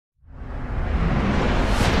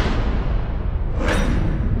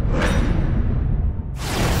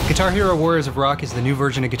Guitar Hero Warriors of Rock is the new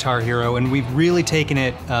version of Guitar Hero, and we've really taken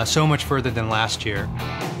it so much further than last year.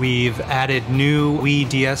 We've added new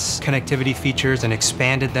Wii-DS connectivity features and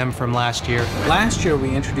expanded them from last year. Last year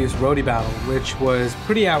we introduced Roadie Battle, which was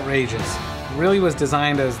pretty outrageous. It really was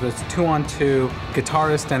designed as this 2-on-2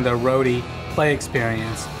 guitarist and the roadie play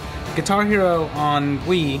experience. Guitar Hero on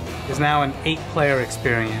Wii is now an 8-player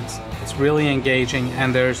experience. It's really engaging,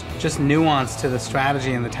 and there's just nuance to the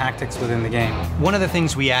strategy and the tactics within the game. One of the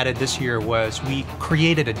things we added this year was we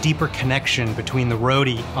created a deeper connection between the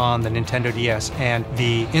roadie on the Nintendo DS and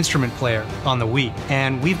the instrument player on the Wii.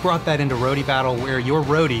 And we've brought that into Roadie Battle, where your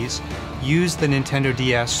roadies use the Nintendo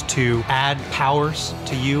DS to add powers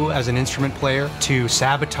to you as an instrument player, to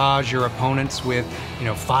sabotage your opponents with,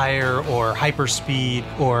 fire or hyperspeed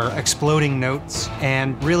or exploding notes,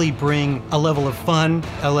 and really bring a level of fun,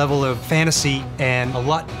 a level of fantasy, and a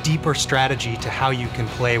lot deeper strategy to how you can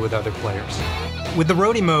play with other players. With the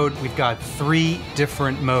Roadie mode, we've got 3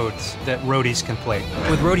 different modes that roadies can play.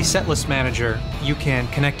 With Roadie Setlist Manager, you can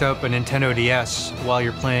connect up a Nintendo DS while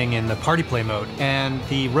you're playing in the Party Play mode, and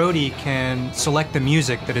the roadie can select the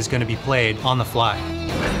music that is going to be played on the fly.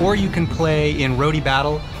 Or you can play in Roadie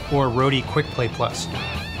Battle or Roadie Quick Play Plus.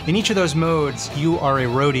 In each of those modes, you are a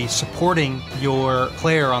roadie supporting your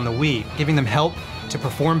player on the Wii, giving them help to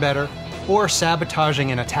perform better, or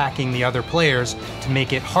sabotaging and attacking the other players to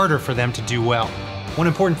make it harder for them to do well. One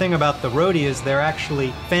important thing about the roadie is they're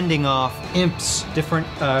actually fending off imps, different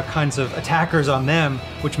kinds of attackers on them,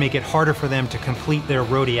 which make it harder for them to complete their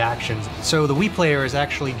roadie actions. So the Wii player is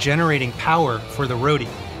actually generating power for the roadie.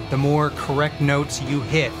 The more correct notes you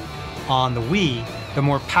hit on the Wii, the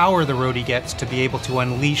more power the roadie gets to be able to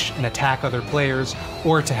unleash and attack other players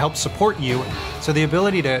or to help support you. So the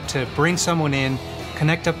ability to bring someone in,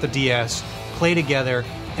 connect up the DS, play together,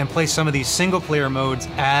 and play some of these single-player modes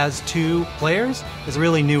as 2 players is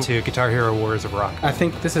really new to Guitar Hero Warriors of Rock. I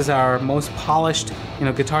think this is our most polished,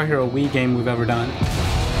 Guitar Hero Wii game we've ever done.